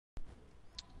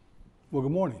Well,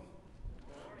 good morning.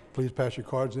 Please pass your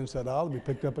cards inside aisle to be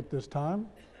picked up at this time.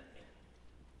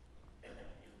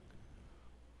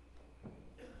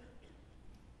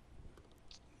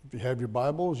 If you have your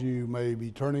Bibles, you may be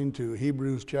turning to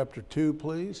Hebrews chapter 2,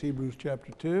 please. Hebrews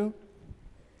chapter 2.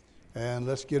 And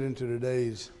let's get into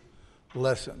today's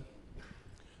lesson.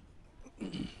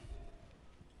 The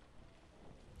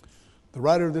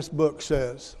writer of this book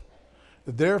says,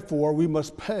 "Therefore we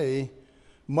must pay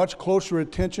much closer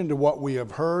attention to what we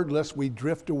have heard, lest we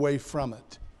drift away from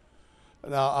it."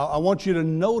 Now, I want you to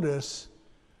notice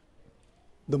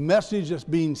the message that's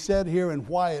being said here and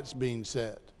why it's being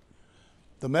said.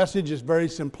 The message is very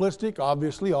simplistic.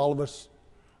 Obviously, all of us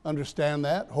understand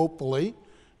that, hopefully,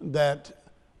 that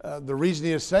the reason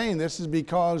he is saying this is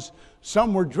because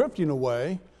some were drifting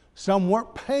away, some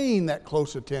weren't paying that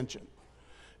close attention.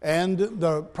 And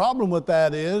the problem with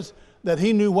that is that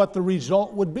he knew what the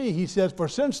result would be. He says, "For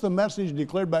since the message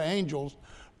declared by angels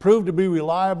proved to be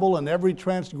reliable, and every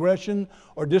transgression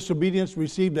or disobedience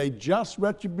received a just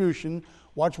retribution,"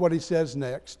 watch what he says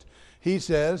next. He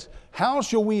says, "How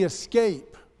shall we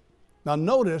escape?" Now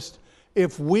notice,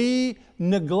 if we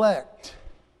neglect.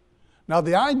 Now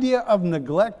the idea of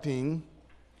neglecting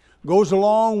goes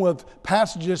along with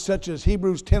passages such as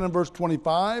Hebrews 10 and verse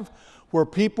 25, where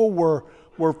people were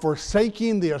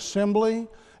forsaking the assembly.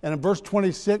 And in verse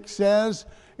 26 says,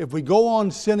 if we go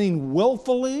on sinning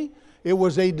willfully, it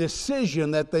was a decision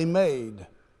that they made.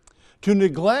 To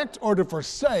neglect or to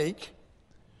forsake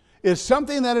is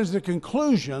something that is at the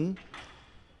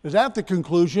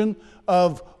conclusion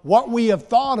of what we have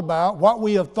thought about, what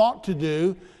we have thought to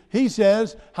do. He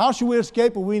says, how shall we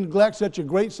escape if we neglect such a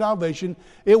great salvation?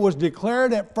 It was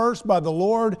declared at first by the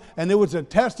Lord, and it was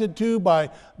attested to by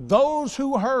those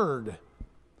who heard.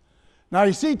 Now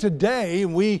you see, today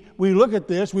we look at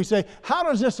this, we say, how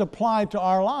does this apply to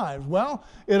our lives? Well,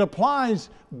 it applies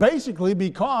basically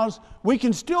because we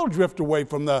can still drift away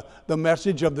from the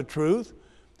message of the truth.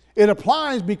 It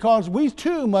applies because we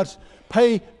too must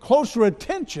pay closer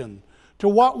attention to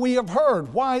what we have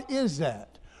heard. Why is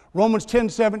that? Romans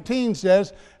 10:17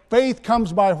 says, faith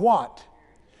comes by what?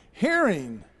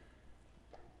 Hearing.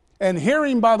 And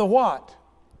hearing by the what?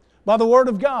 By the Word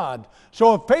of God.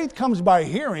 So if faith comes by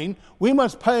hearing, we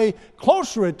must pay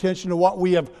closer attention to what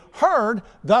we have heard,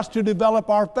 thus to develop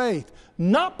our faith.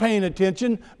 Not paying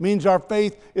attention means our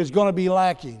faith is going to be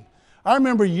lacking. I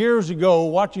remember years ago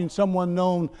watching someone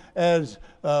known as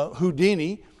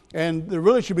Houdini, and there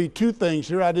really should be two things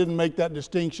here. I didn't make that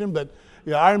distinction, but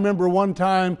yeah, I remember one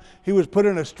time he was put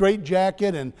in a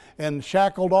straitjacket and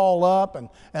shackled all up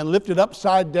and lifted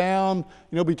upside down,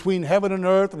 between heaven and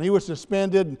earth, and he was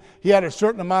suspended. And he had a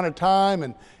certain amount of time,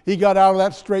 and he got out of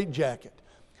that straitjacket.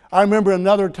 I remember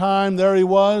another time there he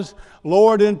was,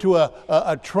 lowered into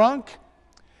a trunk,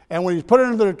 and when he's put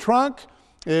into the trunk,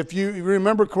 if you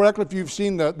remember correctly, if you've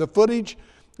seen the footage,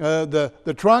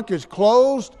 the trunk is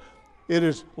closed, it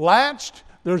is latched.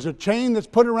 There's a chain that's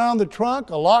put around the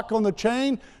trunk, a lock on the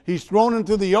chain. He's thrown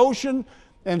into the ocean,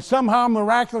 and somehow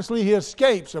miraculously he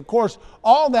escapes. Of course,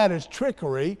 all that is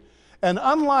trickery. And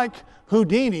unlike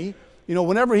Houdini,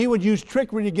 whenever he would use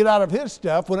trickery to get out of his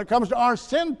stuff, when it comes to our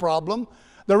sin problem,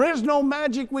 there is no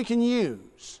magic we can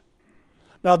use.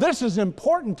 Now, this is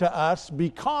important to us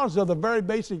because of the very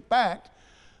basic fact.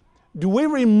 Do we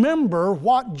remember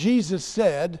what Jesus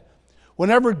said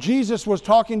whenever Jesus was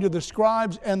talking to the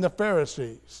scribes and the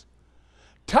Pharisees?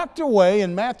 Tucked away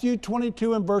in Matthew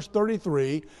 22 and verse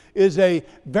 33 is a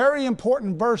very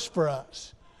important verse for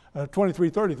us.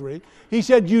 23:33. He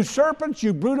said, "You serpents,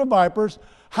 you brood of vipers,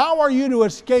 how are you to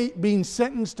escape being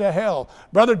sentenced to hell?"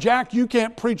 Brother Jack, you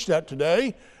can't preach that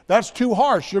today. That's too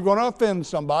harsh. You're going to offend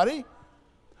somebody.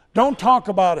 Don't talk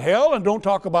about hell and don't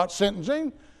talk about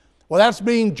sentencing. Well, that's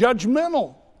being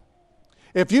judgmental.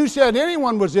 If you said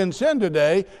anyone was in sin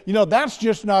today, that's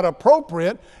just not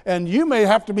appropriate, and you may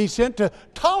have to be sent to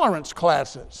tolerance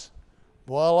classes.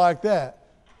 Boy, I like that.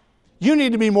 You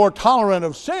need to be more tolerant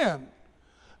of sin.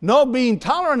 No, being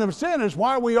tolerant of sin is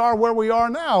why we are where we are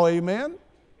now, amen?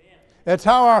 That's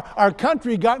how our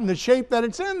country got in the shape that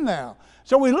it's in now.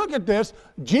 So we look at this,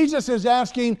 Jesus is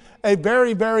asking a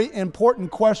very, very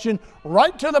important question,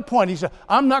 right to the point. He said,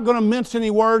 I'm not going to mince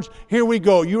any words. Here we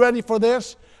go. You ready for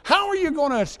this? How are you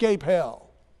going to escape hell?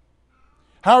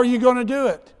 How are you going to do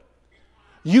it?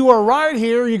 You are right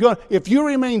here. If you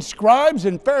remain scribes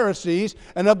and Pharisees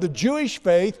and of the Jewish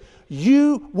faith,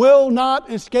 you will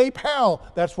not escape hell.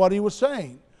 That's what he was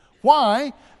saying.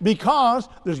 Why? Because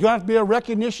there's going to be a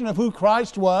recognition of who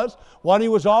Christ was, what he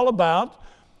was all about.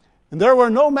 And there were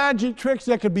no magic tricks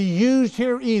that could be used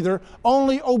here either,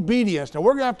 only obedience. Now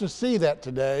we're going to have to see that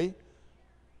today.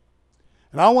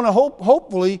 And I want to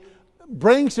hopefully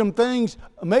make some things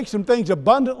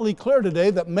abundantly clear today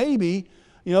that maybe,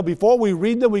 before we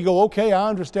read them, we go, okay, I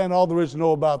understand all there is to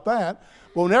know about that.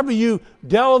 But whenever you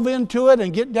delve into it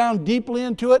and get down deeply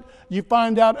into it, you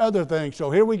find out other things. So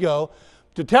here we go.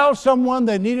 To tell someone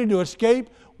they needed to escape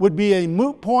would be a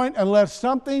moot point unless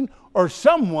something or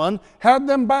someone had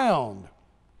them bound.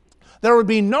 There would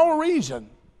be no reason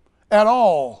at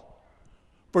all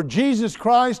for Jesus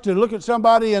Christ to look at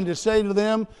somebody and to say to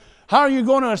them, how are you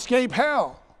going to escape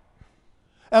hell?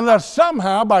 Unless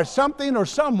somehow, by something or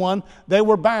someone, they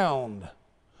were bound.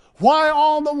 Why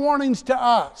all the warnings to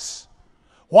us?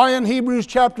 Why in Hebrews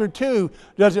chapter 2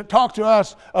 does it talk to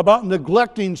us about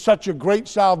neglecting such a great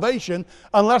salvation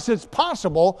unless it's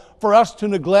possible for us to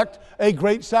neglect a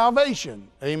great salvation?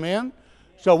 Amen?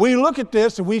 So we look at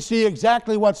this and we see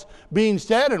exactly what's being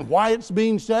said and why it's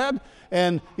being said.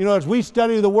 And, as we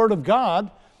study the Word of God,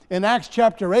 in Acts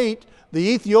chapter 8, the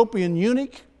Ethiopian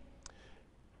eunuch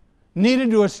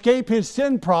needed to escape his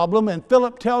sin problem, and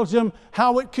Philip tells him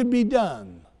how it could be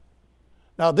done.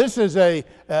 Now, this is a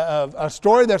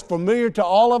story that's familiar to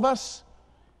all of us,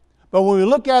 but when we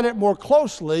look at it more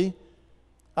closely,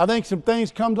 I think some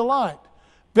things come to light.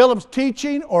 Philip's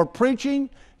teaching or preaching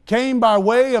came by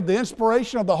way of the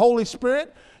inspiration of the Holy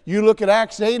Spirit. You look at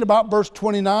Acts 8, about verse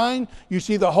 29, you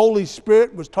see the Holy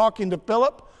Spirit was talking to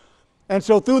Philip. And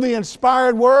so through the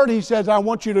inspired word, he says, I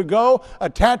want you to go,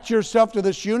 attach yourself to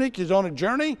this eunuch. He's on a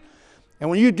journey. And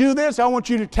when you do this, I want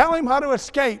you to tell him how to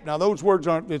escape. Now, those words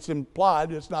it's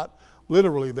implied. It's not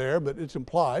literally there, but it's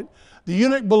implied. The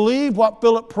eunuch believed what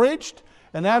Philip preached,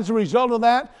 and as a result of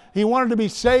that, he wanted to be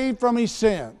saved from his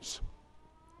sins.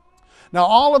 Now,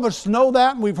 all of us know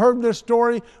that, and we've heard this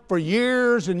story for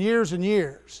years and years and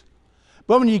years.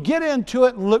 But when you get into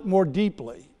it and look more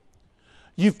deeply,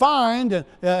 you find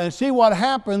and see what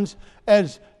happens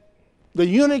as the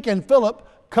eunuch and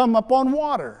Philip come up on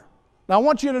water. Now, I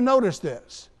want you to notice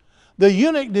this. The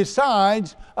eunuch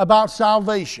decides about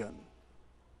salvation.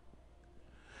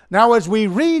 Now, as we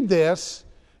read this,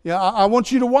 I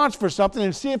want you to watch for something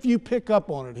and see if you pick up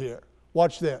on it here.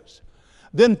 Watch this.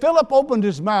 Then Philip opened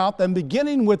his mouth, and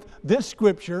beginning with this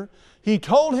scripture, he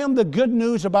told him the good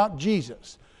news about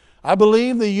Jesus. I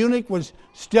believe the eunuch was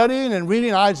studying and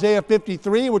reading Isaiah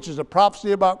 53, which is a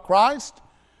prophecy about Christ.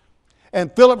 And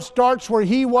Philip starts where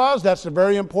he was. That's a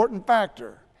very important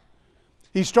factor.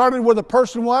 He started where the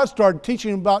person was, started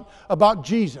teaching about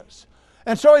Jesus.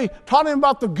 And so he taught him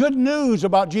about the good news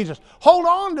about Jesus. Hold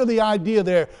on to the idea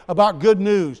there about good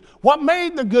news. What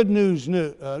made the good news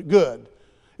good?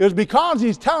 It was because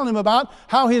he's telling him about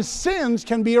how his sins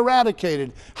can be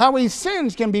eradicated, how his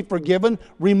sins can be forgiven,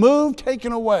 removed,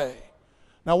 taken away.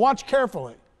 Now watch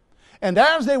carefully. And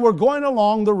as they were going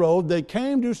along the road, they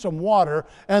came to some water,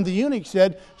 and the eunuch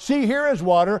said, see, here is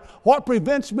water. What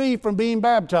prevents me from being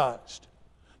baptized?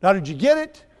 Now, did you get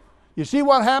it? You see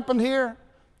what happened here?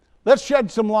 Let's shed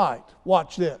some light.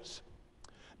 Watch this.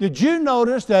 Did you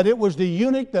notice that it was the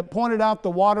eunuch that pointed out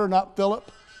the water, not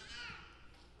Philip?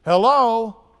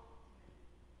 Hello?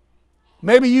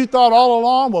 Maybe you thought all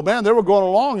along, well, man, they were going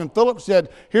along, and Philip said,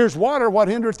 here's water. What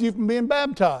hindereth you from being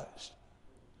baptized?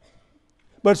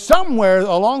 But somewhere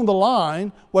along the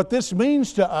line, what this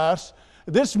means to us,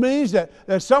 this means that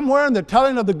somewhere in the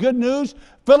telling of the good news,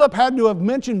 Philip had to have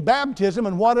mentioned baptism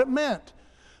and what it meant.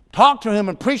 Talk to him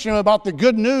and preach to him about the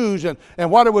good news and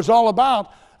what it was all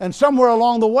about. And somewhere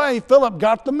along the way, Philip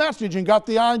got the message and got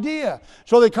the idea.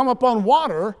 So they come up on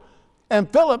water,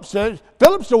 and Philip said,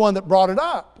 Philip's the one that brought it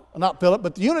up. Not Philip,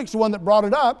 but the eunuch's the one that brought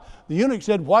it up. The eunuch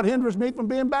said, what hinders me from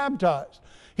being baptized?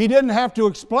 He didn't have to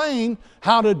explain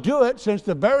how to do it, since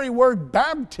the very word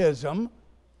baptism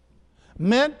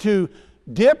meant to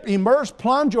dip, immerse,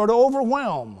 plunge, or to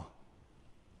overwhelm.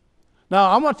 Now,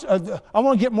 I want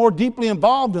to get more deeply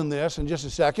involved in this in just a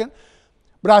second,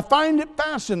 but I find it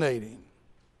fascinating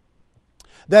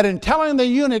that in telling the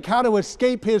eunuch how to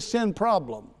escape his sin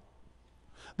problem,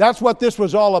 that's what this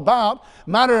was all about.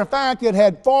 Matter of fact, it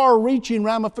had far-reaching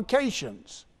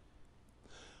ramifications.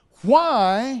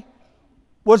 Why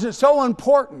was it so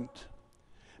important?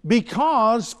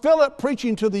 Because Philip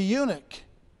preaching to the eunuch,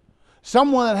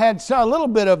 someone that had a little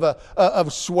bit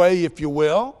of sway, if you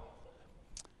will,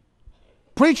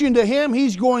 preaching to him,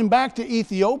 he's going back to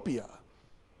Ethiopia,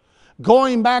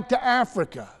 going back to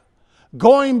Africa,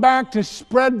 going back to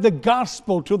spread the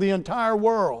gospel to the entire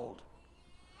world.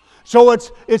 So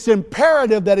it's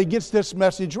imperative that he gets this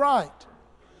message right.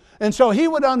 And so he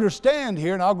would understand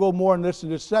here, and I'll go more on this in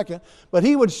just a second, but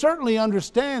he would certainly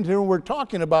understand here when we're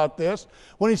talking about this,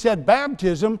 when he said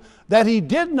baptism, that he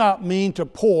did not mean to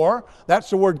pour. That's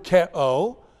the word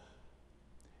keo.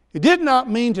 It did not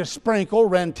mean to sprinkle,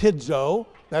 rantizo,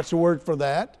 that's the word for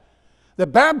that. The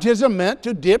baptism meant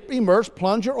to dip, immerse,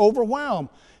 plunge, or overwhelm.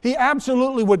 He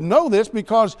absolutely would know this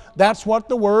because that's what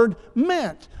the word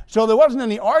meant. So there wasn't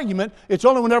any argument. It's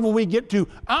only whenever we get to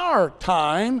our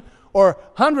time or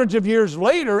hundreds of years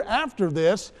later after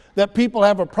this that people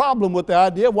have a problem with the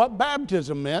idea of what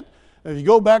baptism meant. If you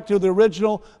go back to the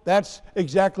original, that's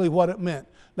exactly what it meant.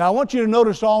 Now I want you to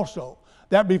notice also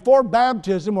that before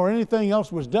baptism or anything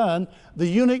else was done, the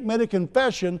eunuch made a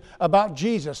confession about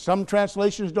Jesus. Some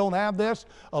translations don't have this.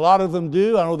 A lot of them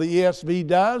do. I know the ESV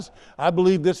does. I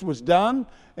believe this was done.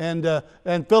 And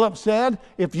Philip said,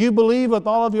 if you believe with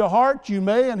all of your heart, you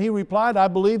may. And he replied, I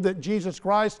believe that Jesus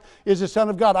Christ is the Son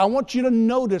of God. I want you to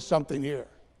notice something here.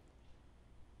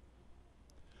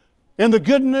 In the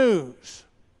good news,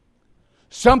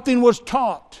 something was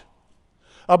taught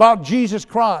about Jesus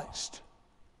Christ.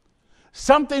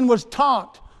 Something was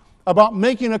taught about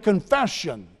making a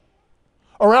confession,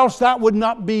 or else that would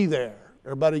not be there.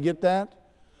 Everybody get that?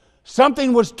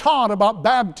 Something was taught about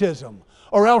baptism,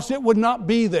 or else it would not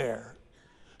be there.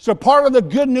 So part of the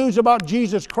good news about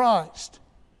Jesus Christ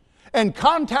and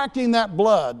contacting that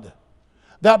blood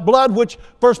which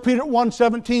 1 Peter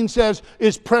 1:17 says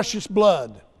is precious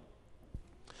blood.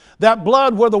 That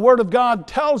blood where the Word of God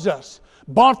tells us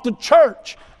bought the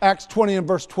church, Acts 20 and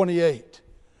verse 28.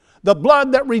 The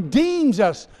blood that redeems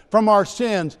us from our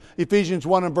sins, Ephesians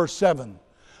 1 and verse 7.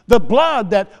 The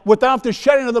blood that without the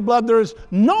shedding of the blood there is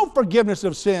no forgiveness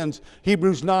of sins,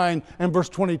 Hebrews 9 and verse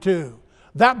 22.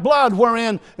 That blood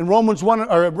wherein in Revelation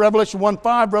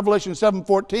 1:5, Revelation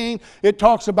 7:14, it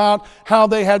talks about how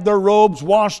they had their robes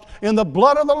washed in the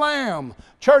blood of the Lamb.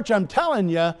 Church, I'm telling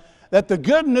you, that the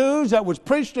good news that was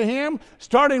preached to him,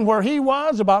 starting where he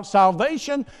was about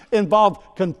salvation, involved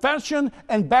confession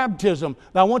and baptism.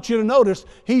 Now I want you to notice,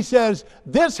 he says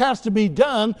this has to be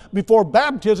done before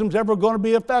baptism's ever going to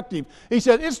be effective. He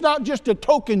said it's not just a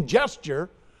token gesture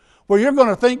where you're going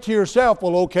to think to yourself,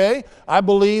 well, okay, I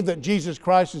believe that Jesus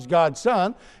Christ is God's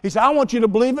Son. He said, I want you to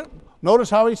believe it. Notice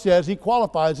how he says, he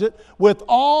qualifies it, with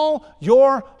all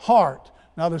your heart.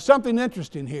 Now there's something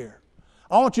interesting here.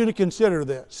 I want you to consider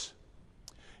this.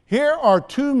 Here are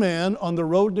two men on the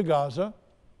road to Gaza.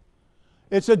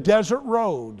 It's a desert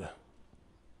road.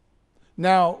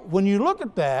 Now, when you look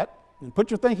at that, and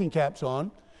put your thinking caps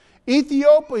on,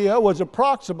 Ethiopia was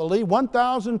approximately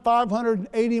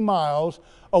 1,580 miles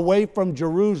away from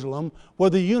Jerusalem, where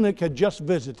the eunuch had just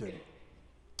visited.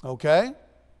 Okay?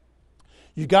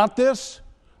 You got this?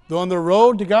 They're on the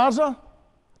road to Gaza.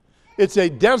 It's a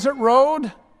desert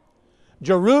road.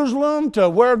 Jerusalem to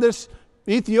where this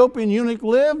Ethiopian eunuch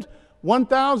lived,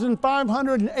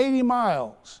 1,580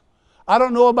 miles. I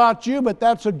don't know about you, but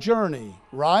that's a journey,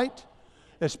 right?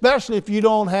 Especially if you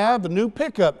don't have a new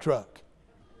pickup truck.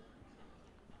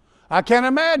 I can't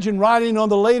imagine riding on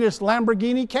the latest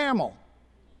Lamborghini Camel.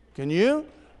 Can you?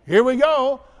 Here we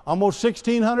go, almost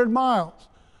 1,600 miles.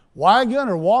 Wagon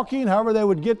or walking, however they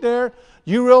would get there.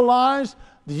 You realize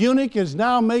the eunuch is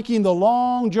now making the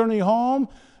long journey home.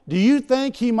 Do you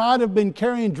think he might have been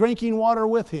carrying drinking water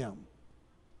with him?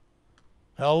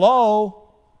 Hello?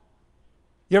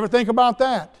 You ever think about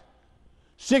that?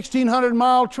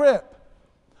 1,600-mile trip.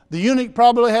 The eunuch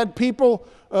probably had people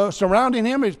surrounding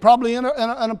him. He's probably in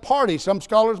a party. Some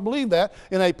scholars believe that,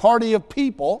 in a party of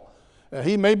people.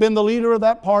 He may have been the leader of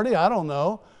that party. I don't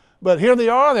know. But here they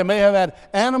are. They may have had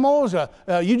animals.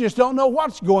 You just don't know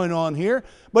what's going on here.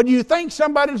 But do you think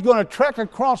somebody's going to trek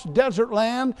across desert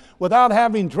land without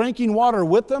having drinking water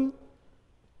with them?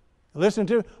 Listen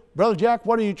to, Brother Jack,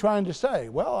 what are you trying to say?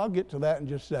 Well, I'll get to that in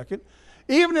just a second.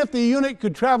 Even if the eunuch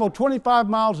could travel 25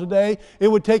 miles a day, it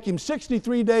would take him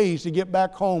 63 days to get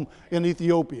back home in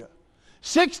Ethiopia.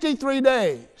 63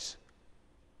 days.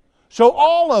 So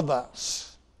all of us,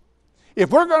 if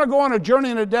we're going to go on a journey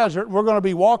in a desert, we're going to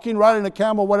be walking, riding a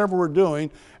camel, whatever we're doing,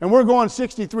 and we're going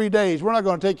 63 days. We're not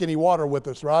going to take any water with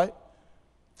us, right?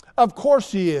 Of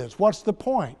course he is. What's the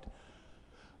point?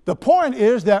 The point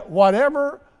is that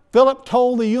whatever Philip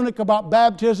told the eunuch about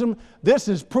baptism, this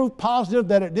is proof positive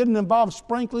that it didn't involve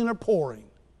sprinkling or pouring.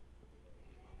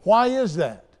 Why is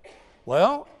that?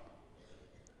 Well,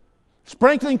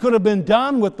 sprinkling could have been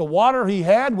done with the water he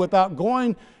had without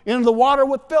going into the water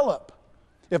with Philip.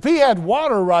 If he had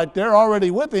water right there already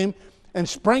with him and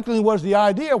sprinkling was the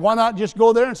idea, why not just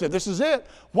go there and say, this is it?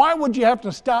 Why would you have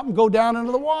to stop and go down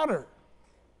into the water?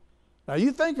 Now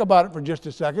you think about it for just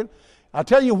a second. I'll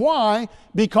tell you why.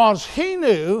 Because he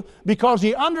knew, because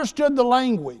he understood the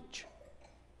language,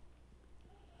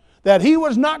 that he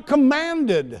was not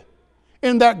commanded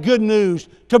in that good news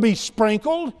to be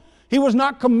sprinkled. He was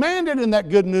not commanded in that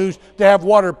good news to have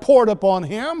water poured upon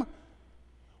him.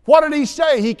 What did he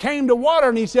say? He came to water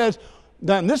and he says,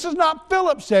 now this is not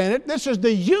Philip saying it, this is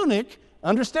the eunuch,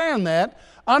 understand that,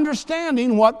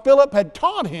 understanding what Philip had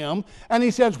taught him, and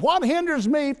he says, what hinders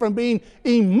me from being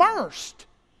immersed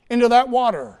into that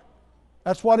water?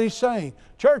 That's what he's saying.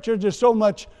 Church, there's just so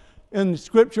much in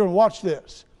Scripture, and watch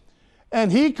this.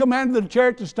 And he commanded the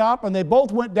chariot to stop, and they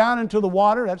both went down into the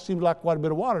water. That seems like quite a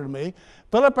bit of water to me.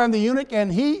 Philip and the eunuch,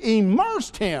 and he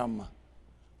immersed him,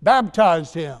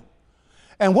 baptized him.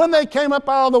 And when they came up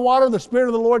out of the water, the Spirit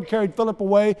of the Lord carried Philip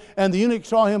away, and the eunuch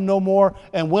saw him no more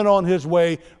and went on his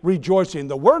way rejoicing.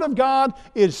 The Word of God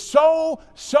is so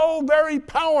very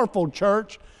powerful,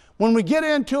 church. When we get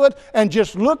into it and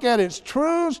just look at its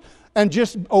truths and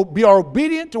just be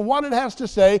obedient to what it has to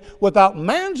say without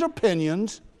man's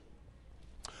opinions,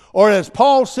 or as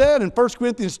Paul said in 1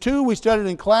 Corinthians 2, we studied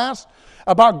in class,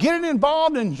 about getting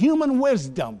involved in human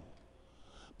wisdom.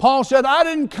 Paul said, I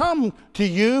didn't come to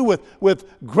you with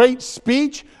great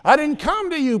speech. I didn't come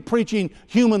to you preaching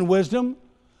human wisdom.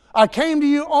 I came to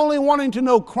you only wanting to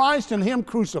know Christ and Him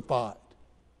crucified.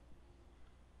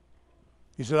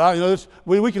 He said,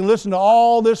 we can listen to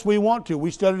all this we want to. We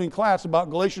studied in class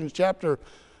about Galatians chapter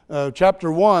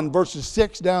 1, verses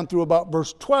 6 down through about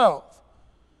verse 12.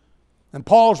 And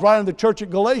Paul's writing to the church at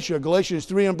Galatia, Galatians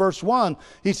 3 and verse 1.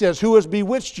 He says, who has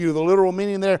bewitched you? The literal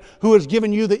meaning there, who has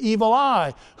given you the evil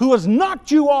eye? Who has knocked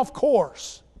you off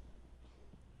course?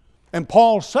 And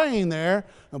Paul's saying there,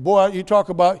 and boy, you talk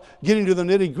about getting to the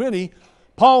nitty gritty.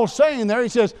 Paul's saying there, he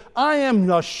says, I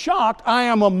am shocked, I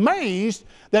am amazed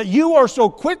that you are so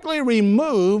quickly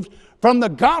removed from the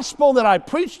gospel that I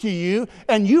preached to you,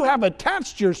 and you have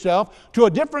attached yourself to a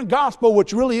different gospel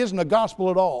which really isn't a gospel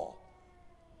at all.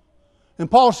 And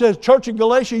Paul says, Church of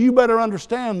Galatia, you better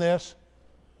understand this.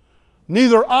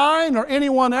 Neither I nor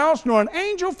anyone else nor an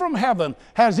angel from heaven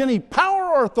has any power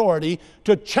or authority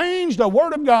to change the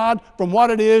Word of God from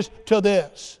what it is to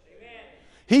this. Amen.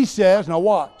 He says, now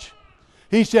watch.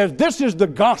 He says, this is the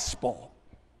gospel.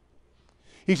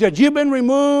 He said, you've been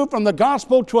removed from the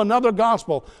gospel to another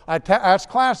gospel. I asked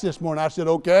class this morning, I said,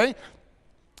 okay,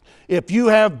 if you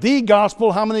have the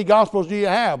gospel, how many gospels do you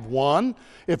have? One.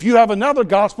 If you have another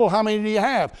gospel, how many do you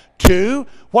have? Two.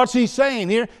 What's he saying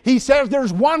here? He says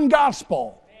there's one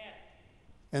gospel.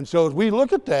 And so as we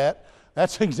look at that,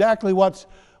 that's exactly what's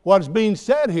being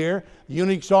said here. The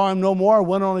eunuch saw him no more,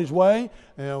 went on his way.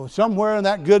 Somewhere in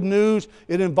that good news,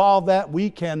 it involved that we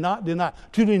cannot deny.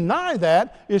 To deny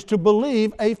that is to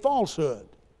believe a falsehood.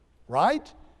 Right?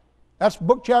 That's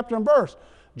book, chapter, and verse.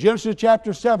 Genesis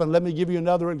chapter 7. Let me give you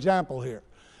another example here.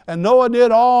 And Noah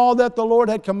did all that the Lord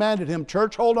had commanded him.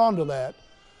 Church, hold on to that.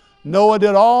 Noah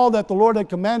did all that the Lord had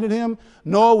commanded him.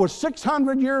 Noah was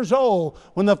 600 years old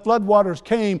when the floodwaters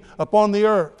came upon the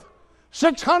earth.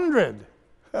 600!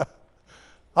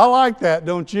 I like that,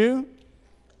 don't you?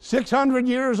 600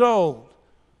 years old.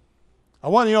 I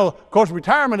want to know, of course,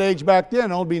 retirement age back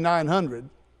then only be 900.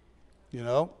 You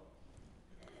know?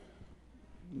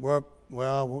 Well,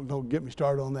 don't get me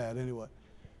started on that anyway.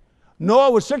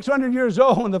 Noah was 600 years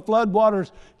old when the flood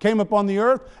waters came upon the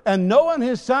earth, and Noah and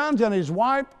his sons and his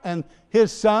wife and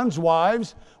his sons'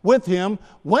 wives with him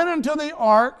went into the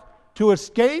ark to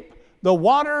escape the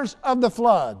waters of the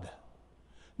flood.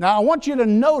 Now, I want you to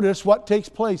notice what takes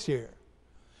place here.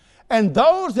 And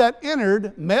those that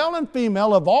entered, male and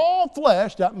female of all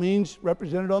flesh, that means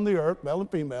represented on the earth, male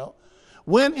and female,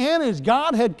 went in as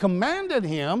God had commanded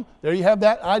him. There you have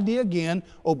that idea again,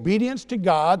 obedience to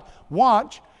God.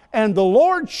 Watch. And the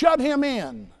Lord shut him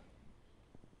in.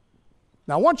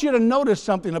 Now, I want you to notice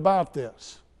something about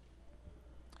this.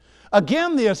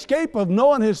 Again, the escape of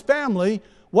Noah and his family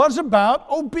was about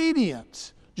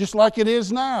obedience, just like it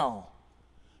is now.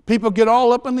 People get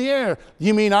all up in the air.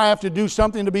 You mean I have to do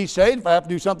something to be saved? If I have to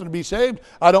do something to be saved,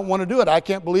 I don't want to do it. I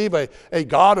can't believe a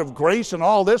God of grace and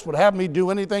all this would have me do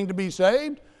anything to be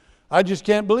saved. I just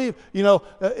can't believe.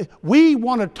 We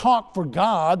want to talk for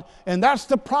God, and that's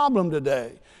the problem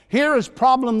today. Here is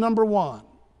problem number one.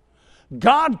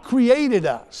 God created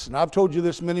us. And I've told you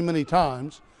this many, many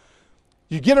times.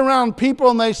 You get around people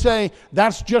and they say,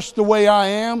 that's just the way I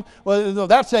am. Well,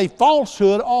 that's a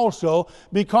falsehood also,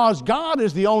 because God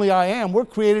is the only I am. We're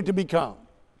created to become.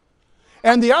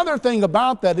 And the other thing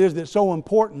about that is that's so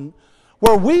important,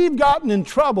 where we've gotten in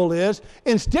trouble is,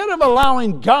 instead of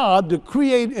allowing God to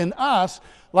create in us,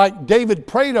 like David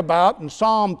prayed about in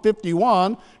Psalm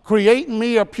 51, create in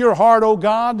me a pure heart, O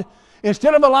God.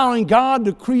 Instead of allowing God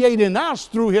to create in us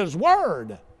through His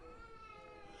Word,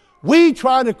 we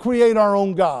try to create our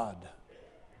own God.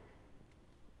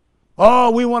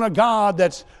 Oh, we want a God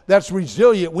that's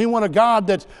resilient. We want a God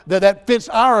that fits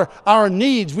our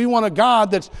needs. We want a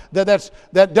God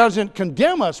that doesn't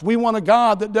condemn us. We want a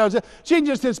God that does it. See,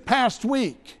 just this past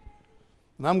week,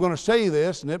 and I'm going to say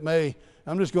this, and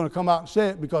I'm just going to come out and say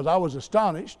it because I was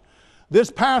astonished. This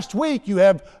past week, you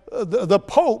have the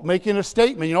Pope making a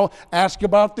statement, ask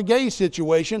about the gay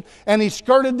situation, and he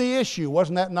skirted the issue.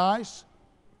 Wasn't that nice?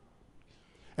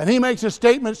 And he makes a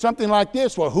statement something like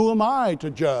this, well, who am I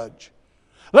to judge?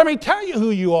 Let me tell you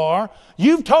who you are.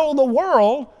 You've told the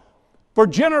world for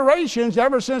generations,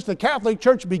 ever since the Catholic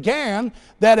Church began,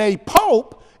 that a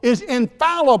pope is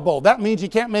infallible. That means he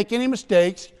can't make any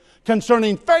mistakes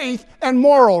concerning faith and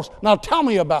morals. Now tell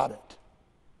me about it.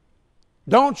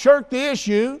 Don't shirk the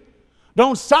issue.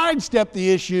 Don't sidestep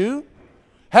the issue.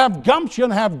 Have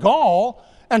gumption, have gall,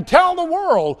 and tell the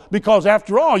world, because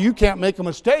after all, you can't make a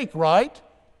mistake, right?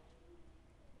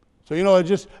 So,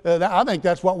 I think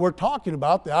that's what we're talking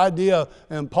about. The idea,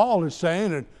 and Paul is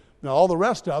saying, and all the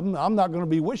rest of them, I'm not going to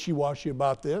be wishy-washy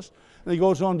about this. And he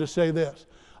goes on to say this.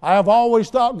 I have always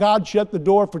thought God shut the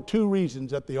door for two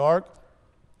reasons at the ark.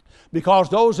 Because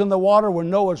those in the water were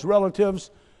Noah's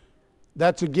relatives,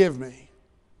 that's a give me.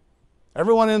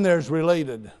 Everyone in there is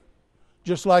related,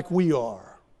 just like we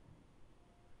are.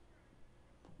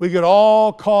 We get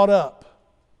all caught up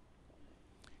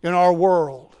in our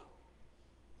world.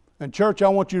 And church, I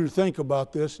want you to think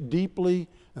about this deeply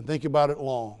and think about it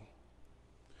long.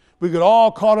 We get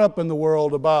all caught up in the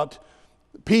world about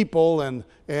people and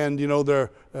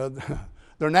their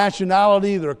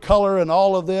nationality, their color, and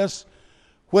all of this,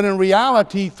 when in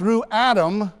reality, through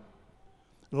Adam,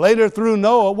 later through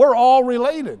Noah, we're all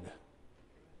related.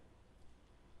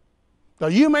 Now,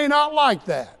 you may not like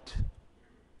that.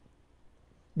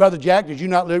 Brother Jack, did you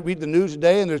not read the news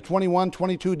today? And there's 21,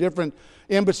 22 different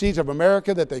embassies of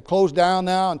America that they closed down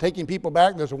now and taking people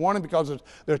back. There's a warning because there's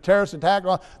a terrorist attack.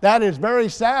 That is very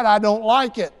sad. I don't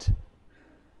like it.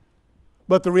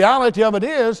 But the reality of it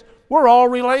is, we're all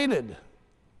related.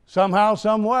 Somehow,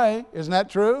 some way. Isn't that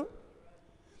true?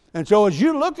 And so as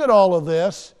you look at all of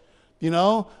this,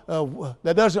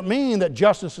 that doesn't mean that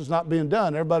justice is not being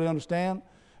done. Everybody understand?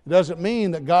 It doesn't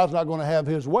mean that God's not going to have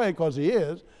His way, because He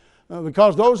is.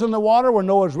 Because those in the water were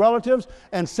Noah's relatives.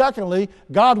 And secondly,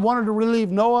 God wanted to relieve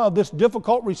Noah of this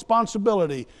difficult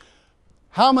responsibility.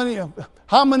 How many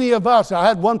of us, I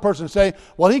had one person say,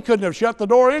 well, he couldn't have shut the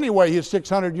door anyway. He's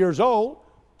 600 years old.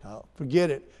 Oh, forget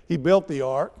it. He built the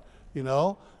ark,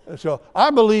 So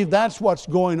I believe that's what's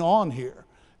going on here,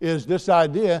 is this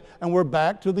idea. And we're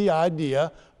back to the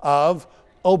idea of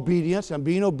obedience and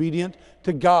being obedient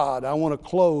to God. I want to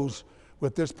close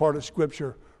with this part of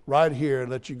Scripture right here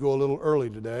and let you go a little early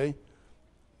today.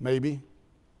 Maybe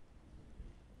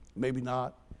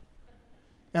not.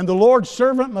 And the Lord's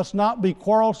servant must not be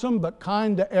quarrelsome, but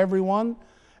kind to everyone,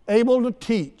 able to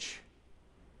teach.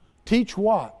 Teach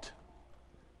what?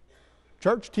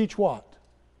 Church, teach what?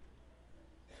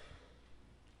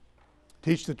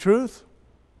 Teach the truth.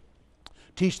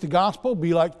 Teach the gospel.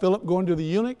 Be like Philip going to the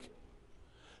eunuch.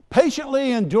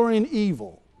 Patiently enduring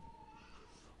evil.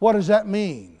 What does that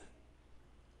mean?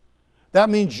 That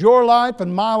means your life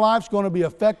and my life is going to be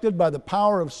affected by the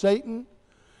power of Satan.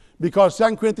 Because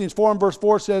 2 Corinthians 4 and verse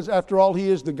 4 says, after all, he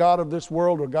is the God of this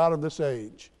world or God of this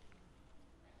age.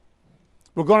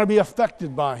 We're going to be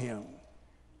affected by him.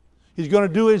 He's going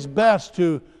to do his best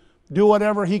to do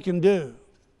whatever he can do.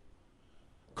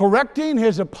 Correcting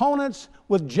his opponents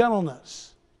with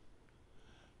gentleness.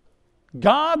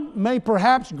 God may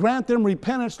perhaps grant them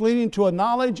repentance leading to a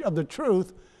knowledge of the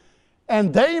truth,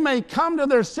 and they may come to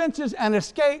their senses and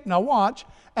escape, now watch,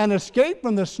 and escape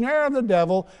from the snare of the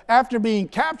devil after being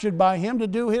captured by him to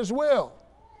do his will.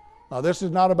 Now this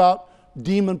is not about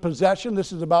demon possession.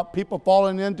 This is about people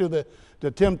falling into the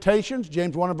temptations.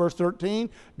 James 1 and verse 13,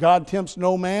 God tempts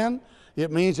no man.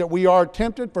 It means that we are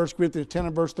tempted. 1 Corinthians 10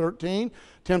 and verse 13.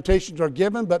 Temptations are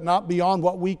given, but not beyond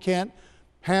what we can't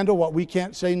handle, what we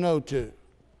can't say no to.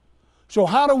 So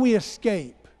how do we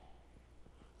escape?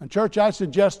 And church, I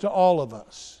suggest to all of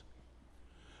us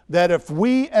that if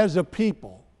we as a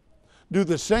people do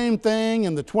the same thing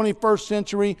in the 21st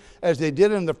century as they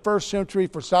did in the first century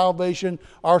for salvation,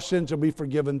 our sins will be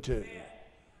forgiven too.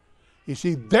 You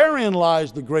see, therein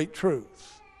lies the great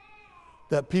truth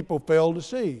that people fail to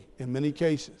see in many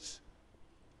cases.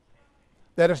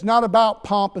 That it's not about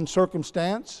pomp and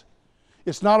circumstance.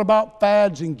 It's not about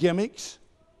fads and gimmicks.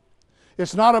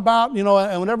 It's not about,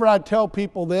 and whenever I tell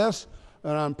people this,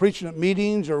 and I'm preaching at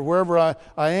meetings or wherever I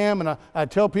am, and I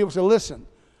tell people, say, listen,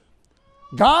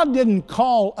 God didn't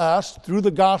call us through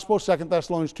the gospel, 2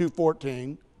 Thessalonians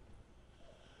 2:14,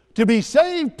 to be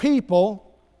saved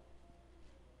people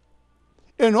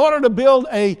in order to build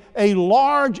a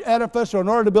large edifice or in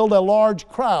order to build a large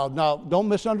crowd. Now, don't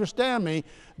misunderstand me.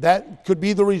 That could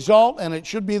be the result, and it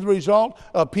should be the result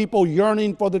of people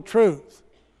yearning for the truth.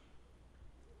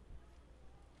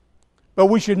 But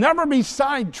we should never be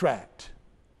sidetracked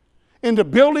into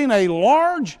building a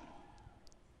large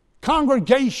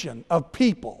congregation of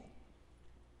people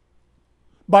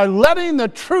by letting the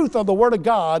truth of the Word of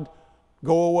God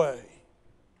go away.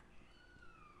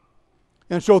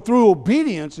 And so through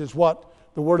obedience is what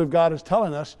the Word of God is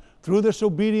telling us. Through this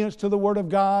obedience to the Word of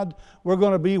God, we're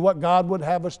going to be what God would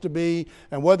have us to be.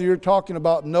 And whether you're talking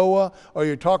about Noah or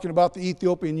you're talking about the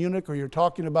Ethiopian eunuch or you're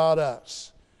talking about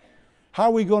us, how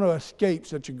are we going to escape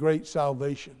such a great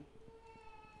salvation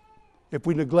if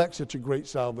we neglect such a great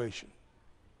salvation?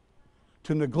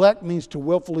 To neglect means to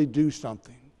willfully do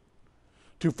something.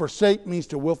 To forsake means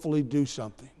to willfully do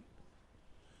something.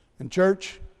 And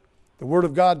church, the Word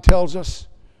of God tells us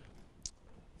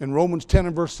in Romans 10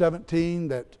 and verse 17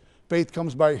 that faith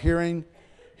comes by hearing,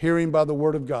 hearing by the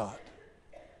Word of God.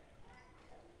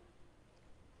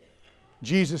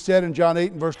 Jesus said in John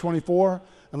 8 and verse 24,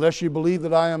 unless you believe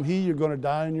that I am He, you're going to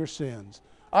die in your sins.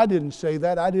 I didn't say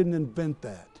that. I didn't invent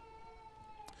that.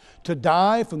 To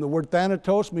die, from the word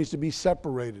thanatos, means to be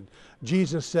separated.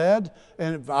 Jesus said,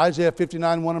 and Isaiah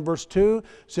 59, 1 and verse 2,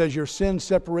 says your sins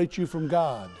separate you from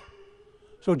God.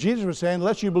 So Jesus was saying,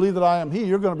 unless you believe that I am He,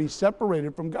 you're going to be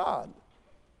separated from God.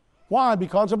 Why?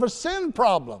 Because of a sin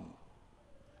problem.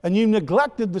 And you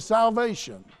neglected the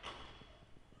salvation.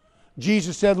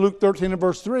 Jesus said, Luke 13 and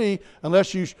verse 3,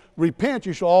 unless you repent,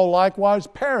 you shall all likewise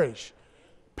perish.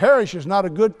 Perish is not a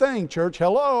good thing, church.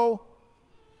 Hello.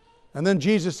 And then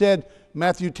Jesus said,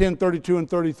 Matthew 10, 32 and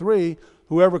 33,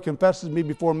 whoever confesses me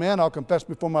before men, I'll confess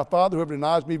before my Father. Whoever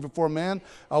denies me before men,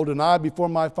 I'll deny before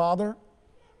my Father.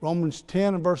 Romans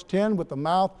 10 and verse 10, with the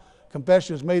mouth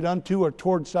confession is made unto or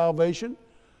toward salvation.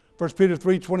 1 Peter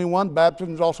 3:21,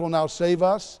 baptism also now save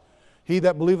us. He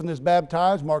that believeth and is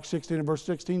baptized, Mark 16 and verse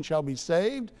 16, shall be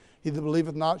saved. He that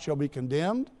believeth not shall be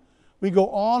condemned. We go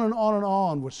on and on and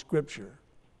on with Scripture.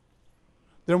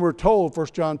 Then we're told, 1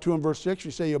 John 2 and verse 6,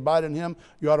 you say you abide in Him,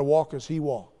 you ought to walk as He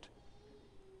walked.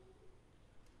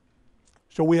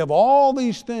 So we have all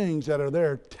these things that are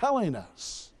there telling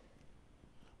us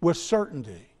with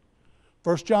certainty.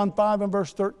 1 John 5 and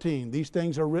verse 13, these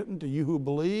things are written to you who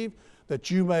believe, that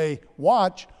you may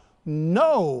watch,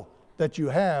 know that you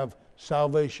have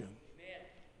salvation. Amen.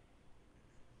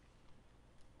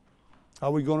 How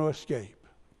are we going to escape?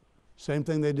 Same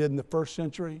thing they did in the first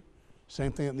century,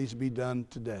 same thing that needs to be done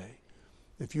today.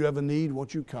 If you have a need,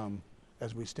 won't you come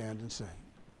as we stand and sing?